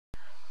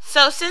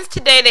So since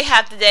today they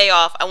have the day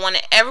off, I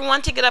wanted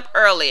everyone to get up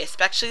early,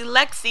 especially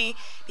Lexie,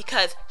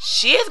 because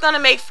she is going to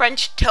make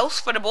French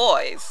toast for the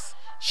boys.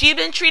 She's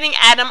been treating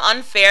Adam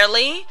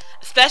unfairly,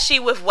 especially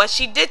with what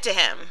she did to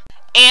him.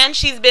 And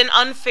she's been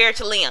unfair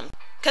to Liam.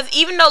 Because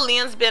even though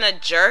Liam's been a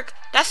jerk,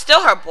 that's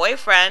still her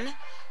boyfriend.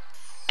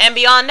 And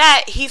beyond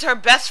that, he's her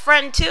best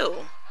friend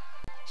too.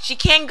 She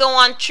can't go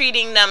on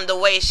treating them the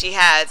way she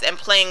has and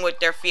playing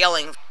with their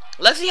feelings.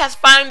 Lexie has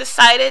finally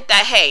decided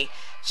that, hey,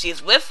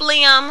 she's with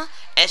Liam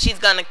and she's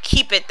gonna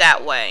keep it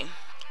that way.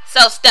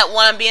 So step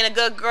one of being a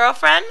good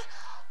girlfriend,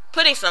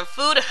 putting some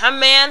food in her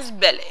man's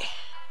belly.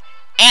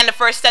 And the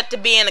first step to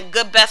being a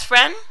good best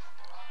friend,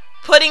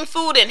 putting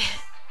food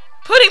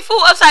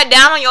upside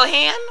down on your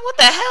hand. What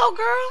the hell,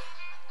 girl?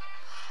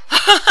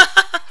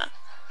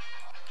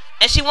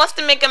 And she wants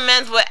to make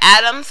amends with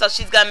Adam, so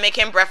she's gonna make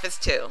him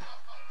breakfast too.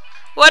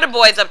 What are the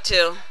boys up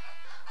to?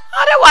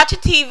 Oh, they're watching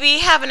TV,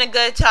 having a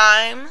good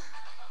time.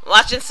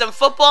 Watching some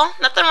football.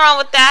 Nothing wrong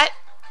with that.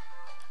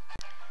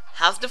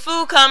 How's the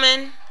food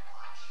coming?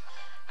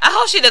 I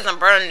hope she doesn't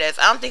burn this.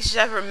 I don't think she's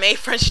ever made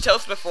French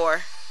toast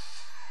before.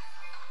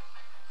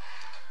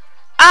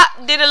 Ah,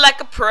 did it like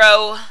a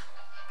pro.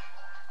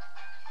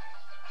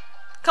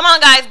 Come on,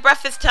 guys.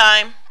 Breakfast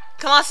time.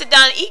 Come on, sit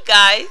down and eat,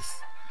 guys.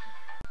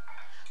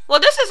 Well,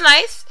 this is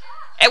nice.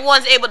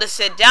 Everyone's able to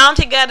sit down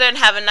together and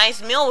have a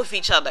nice meal with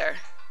each other.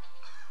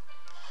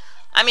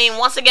 I mean,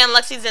 once again,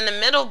 Lexie's in the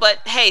middle, but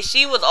hey,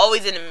 she was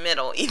always in the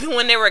middle, even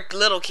when they were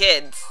little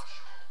kids.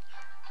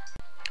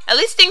 At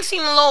least things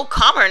seem a little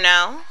calmer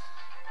now.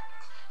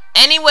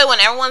 Anyway, when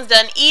everyone's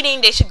done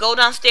eating, they should go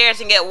downstairs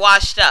and get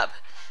washed up.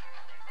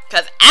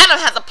 Because Adam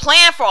has a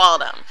plan for all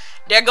of them.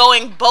 They're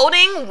going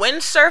boating,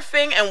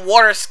 windsurfing, and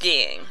water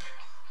skiing.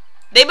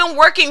 They've been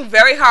working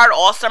very hard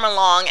all summer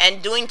long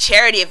and doing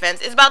charity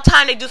events. It's about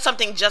time they do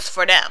something just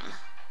for them.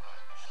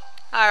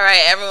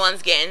 Alright,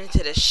 everyone's getting into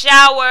the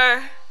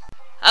shower.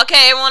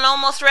 Okay, everyone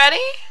almost ready?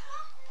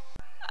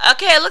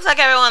 Okay, it looks like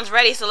everyone's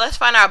ready, so let's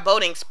find our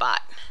boating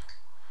spot.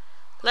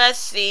 Let's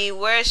see,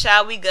 where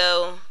shall we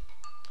go?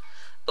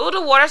 Ooh, the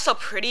water's so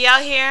pretty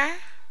out here.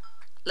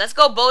 Let's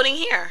go boating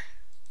here.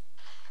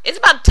 It's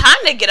about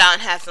time to get out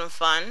and have some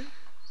fun.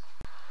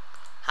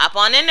 Hop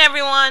on in,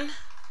 everyone.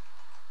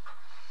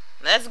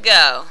 Let's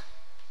go.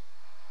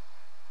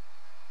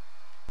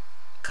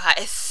 God,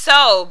 it's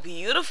so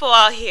beautiful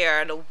out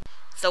here.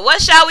 So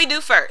what shall we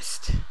do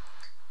first?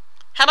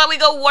 How about we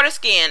go water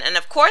skiing? And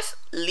of course,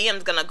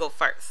 Liam's gonna go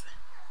first.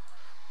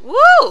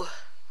 Woo!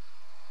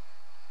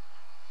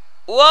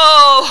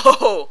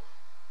 Whoa!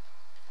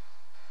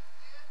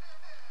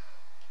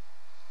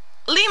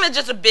 Liam is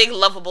just a big,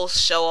 lovable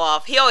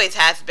show-off. He always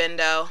has been,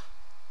 though.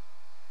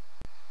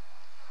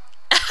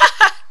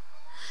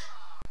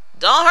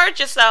 Don't hurt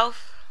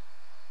yourself.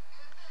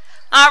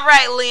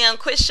 Alright, Liam,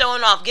 quit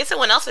showing off. Get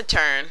someone else a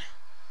turn.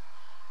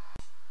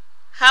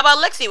 How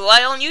about Lexie? Why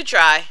don't you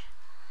try?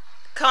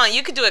 Come on,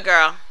 you can do it,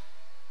 girl.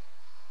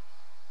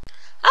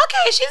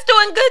 Okay, she's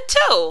doing good,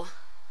 too.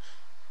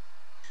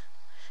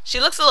 She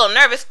looks a little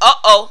nervous.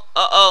 Uh-oh,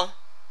 uh-oh.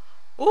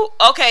 Ooh,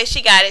 okay,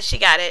 she got it, she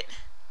got it.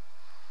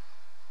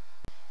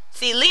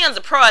 See, Liam's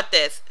a pro at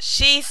this.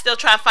 She's still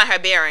trying to find her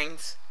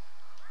bearings.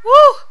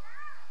 Woo!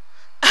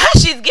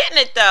 She's getting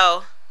it,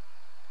 though.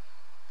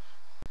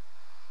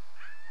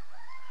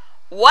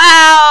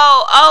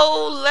 Wow!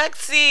 Oh,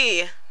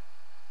 Lexie!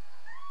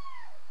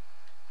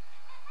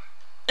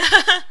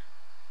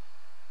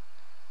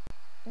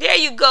 There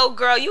you go,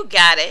 girl. You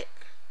got it.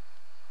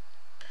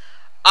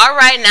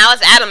 Alright, now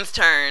it's Adam's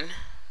turn.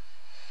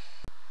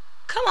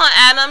 Come on,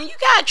 Adam. You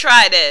gotta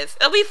try this.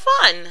 It'll be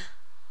fun.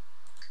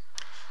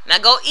 Now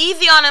go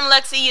easy on him,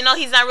 Lexie. You know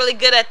he's not really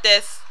good at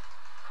this.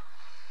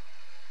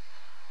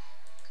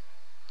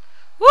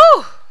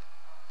 Woo!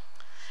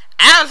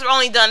 Adam's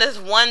only done this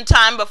one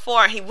time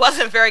before, and he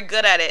wasn't very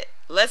good at it.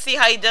 Let's see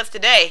how he does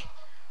today.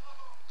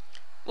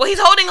 Well, he's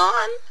holding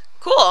on.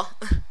 Cool.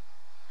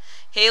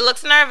 He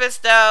looks nervous,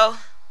 though.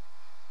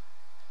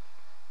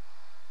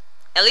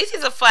 At least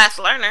he's a fast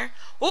learner.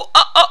 Ooh,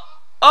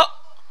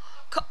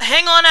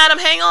 hang on, Adam,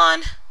 hang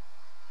on.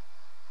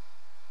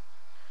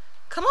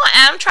 Come on,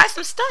 Adam, try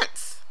some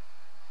stunts.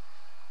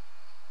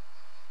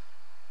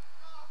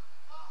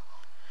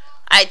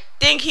 I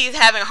think he's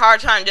having a hard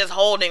time just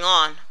holding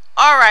on.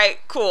 Alright,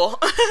 cool.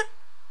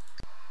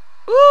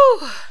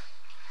 Woo.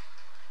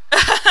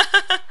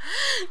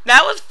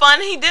 That was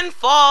fun. He didn't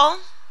fall.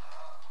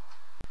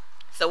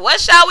 So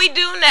what shall we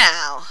do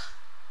now?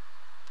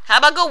 How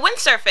about go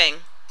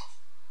windsurfing?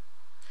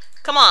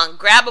 Come on,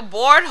 grab a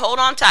board, hold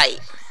on tight.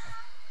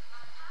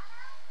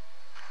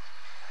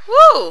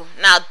 Woo!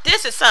 Now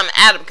this is something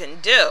Adam can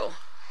do.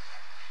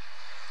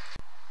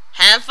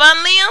 Have fun,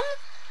 Liam?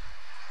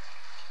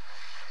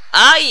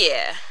 Oh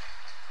yeah.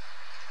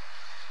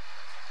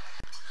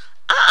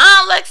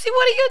 Lexie,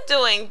 what are you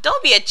doing?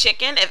 Don't be a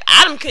chicken. If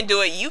Adam can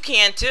do it, you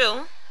can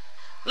too.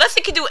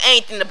 Lexie can do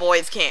anything the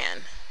boys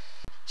can.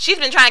 She's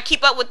been trying to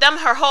keep up with them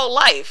her whole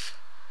life.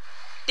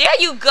 There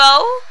you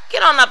go.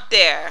 Get on up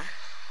there.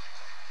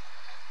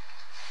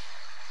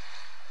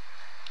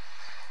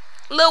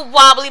 A little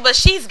wobbly, but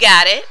she's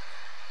got it.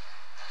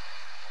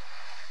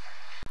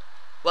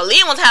 Well,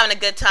 Liam was having a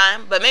good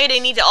time, but maybe they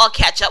need to all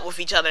catch up with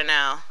each other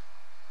now.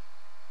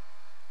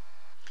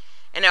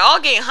 And they're all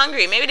getting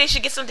hungry. Maybe they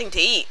should get something to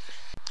eat.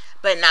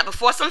 But not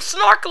before some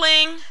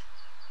snorkeling.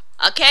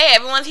 Okay,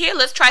 everyone's here.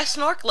 Let's try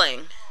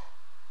snorkeling.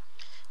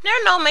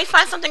 Never know, may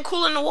find something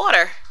cool in the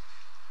water.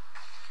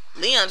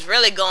 Leon's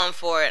really going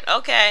for it.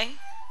 Okay.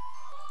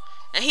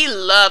 And he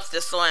loves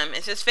to swim.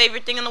 It's his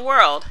favorite thing in the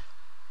world.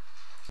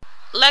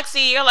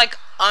 Lexie, you're like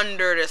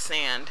under the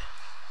sand.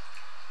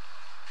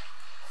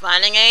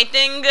 Finding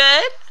anything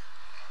good?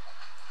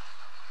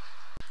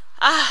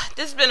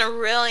 This has been a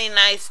really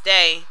nice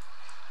day.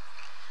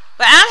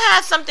 But Adam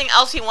has something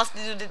else he wants to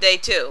do today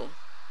too.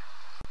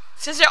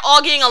 Since they're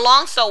all getting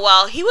along so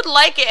well, he would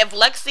like it if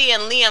Lexie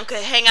and Liam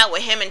could hang out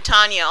with him and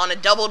Tanya on a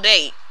double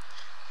date.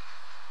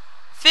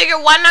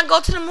 Figure, why not go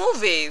to the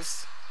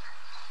movies?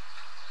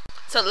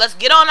 So let's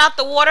get on out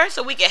the water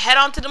so we can head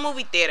on to the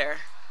movie theater.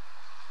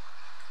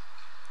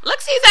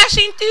 Lexie is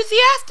actually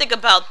enthusiastic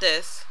about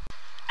this.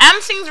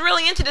 Adam seems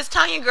really into this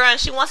Tanya girl and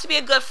she wants to be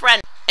a good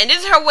friend. And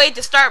this is her way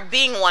to start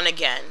being one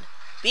again.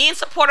 Being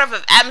supportive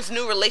of Adam's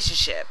new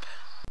relationship.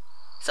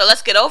 So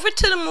let's get over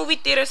to the movie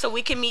theater so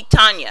we can meet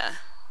Tanya.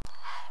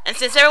 And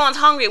since everyone's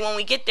hungry, when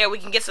we get there, we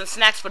can get some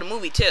snacks for the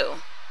movie too.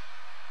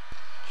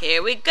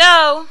 Here we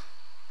go.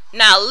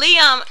 Now,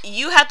 Liam,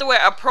 you have to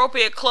wear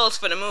appropriate clothes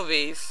for the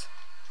movies.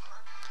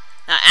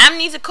 Now, Adam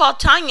needs to call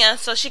Tanya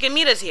so she can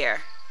meet us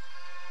here.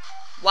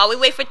 While we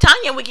wait for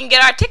Tanya, we can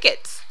get our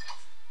tickets.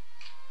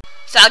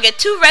 So I'll get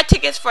 2 red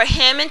tickets for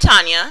him and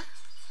Tanya.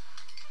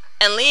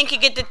 And Liam can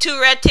get the 2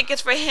 red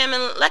tickets for him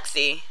and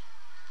Lexie.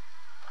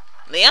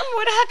 Liam?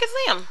 Where the heck is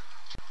Liam?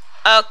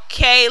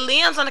 Okay,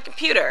 Liam's on the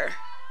computer.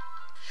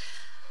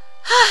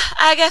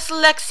 I guess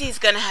Lexie's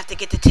gonna have to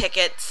get the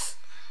tickets.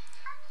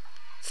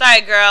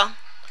 Sorry, girl.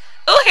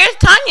 Oh, here's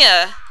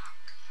Tanya.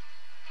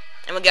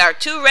 And we got our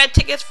 2 red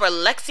tickets for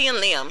Lexie and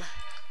Liam.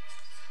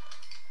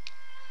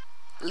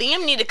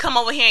 Liam needs to come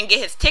over here and get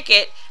his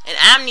ticket, and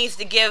Adam needs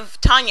to give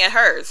Tanya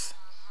hers.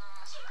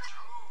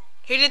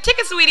 Here's your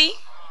ticket, sweetie.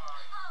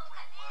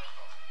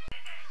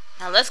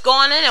 Now let's go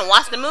on in and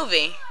watch the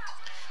movie.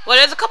 Well,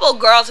 there's a couple of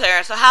girls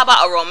here, so how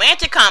about a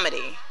romantic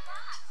comedy?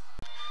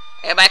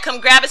 Everybody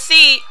come grab a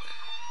seat.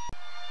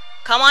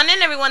 Come on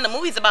in, everyone. The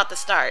movie's about to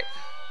start.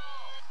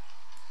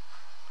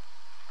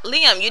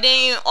 Liam, you didn't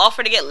even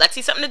offer to get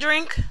Lexie something to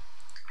drink?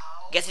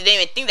 Guess you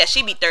didn't even think that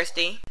she'd be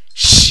thirsty.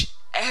 Shh!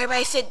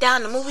 Everybody sit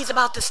down. The movie's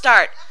about to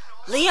start.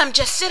 Liam,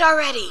 just sit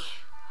already.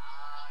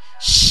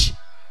 Shh!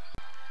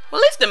 Well,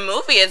 at least the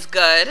movie is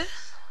good.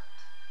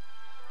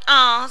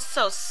 Aw,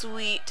 so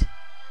sweet.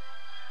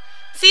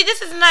 See,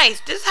 this is nice.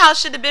 This is how it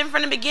should have been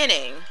from the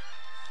beginning.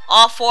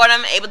 All 4 of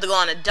them able to go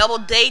on a double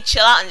date,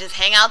 chill out, and just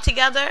hang out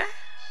together.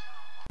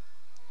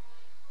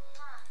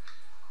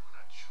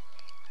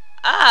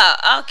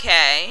 Oh,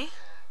 okay.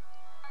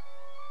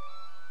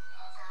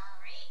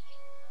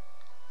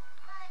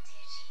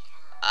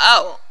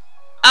 Oh,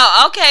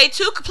 okay.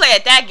 2 could play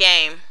at that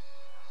game.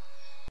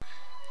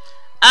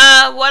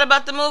 What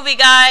about the movie,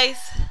 guys?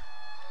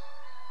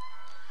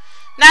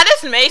 Now,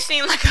 this may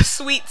seem like a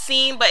sweet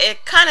scene, but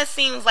it kind of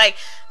seems like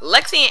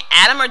Lexie and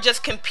Adam are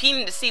just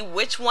competing to see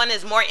which one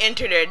is more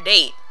into their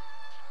date.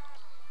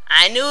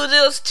 I knew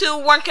those 2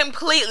 weren't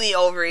completely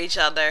over each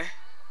other.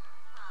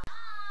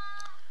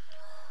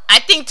 I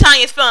think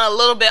Tanya's feeling a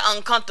little bit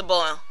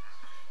uncomfortable.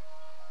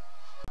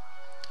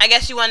 I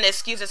guess she wanted to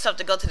excuse herself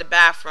to go to the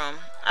bathroom.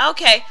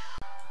 Okay.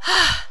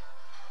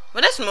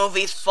 Well, this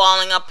movie's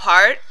falling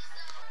apart.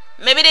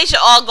 Maybe they should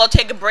all go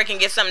take a break and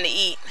get something to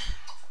eat.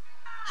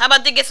 How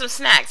about they get some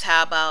snacks?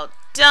 How about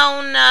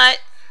donut?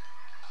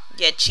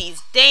 Get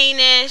cheese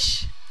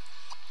Danish?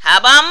 How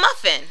about a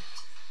muffin?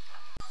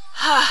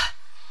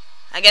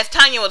 I guess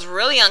Tanya was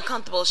really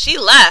uncomfortable. She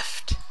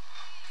left.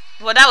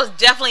 Well, that was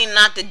definitely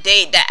not the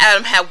date that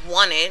Adam had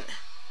wanted.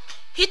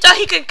 He thought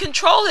he could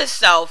control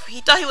himself.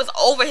 He thought he was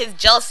over his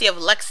jealousy of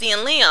Lexie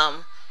and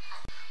Liam.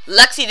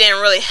 Lexie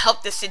didn't really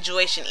help the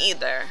situation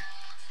either.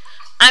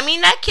 I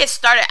mean, that kid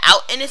started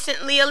out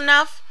innocently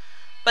enough,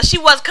 but she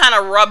was kind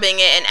of rubbing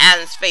it in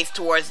Adam's face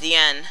towards the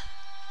end.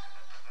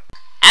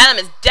 Adam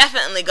is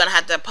definitely going to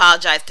have to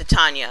apologize to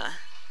Tanya.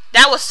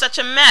 That was such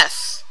a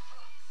mess.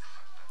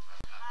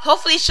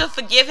 Hopefully she'll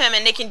forgive him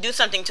and they can do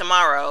something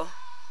tomorrow.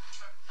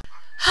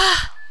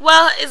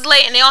 Well, it's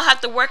late and they all have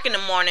to work in the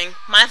morning.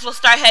 Might as well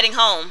start heading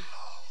home.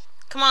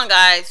 Come on,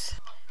 guys.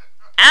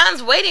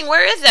 Adam's waiting.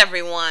 Where is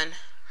everyone?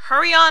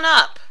 Hurry on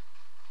up.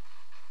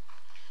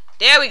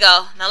 There we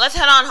go. Now let's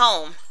head on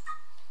home.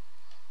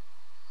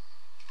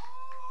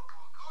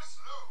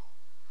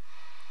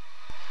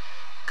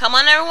 Come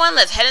on, everyone.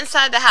 Let's head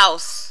inside the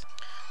house.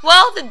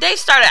 Well, the day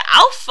started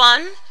out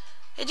fun.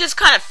 It just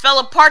kind of fell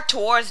apart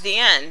towards the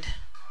end.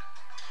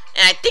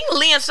 And I think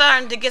Liam's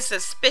starting to get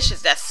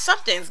suspicious that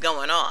something's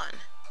going on.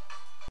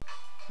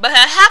 But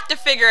he'll have to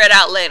figure it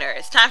out later.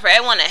 It's time for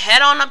everyone to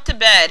head on up to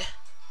bed.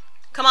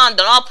 Come on,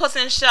 don't all puss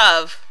and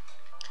shove.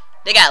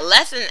 They got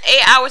less than 8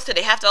 hours till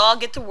they have to all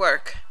get to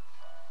work.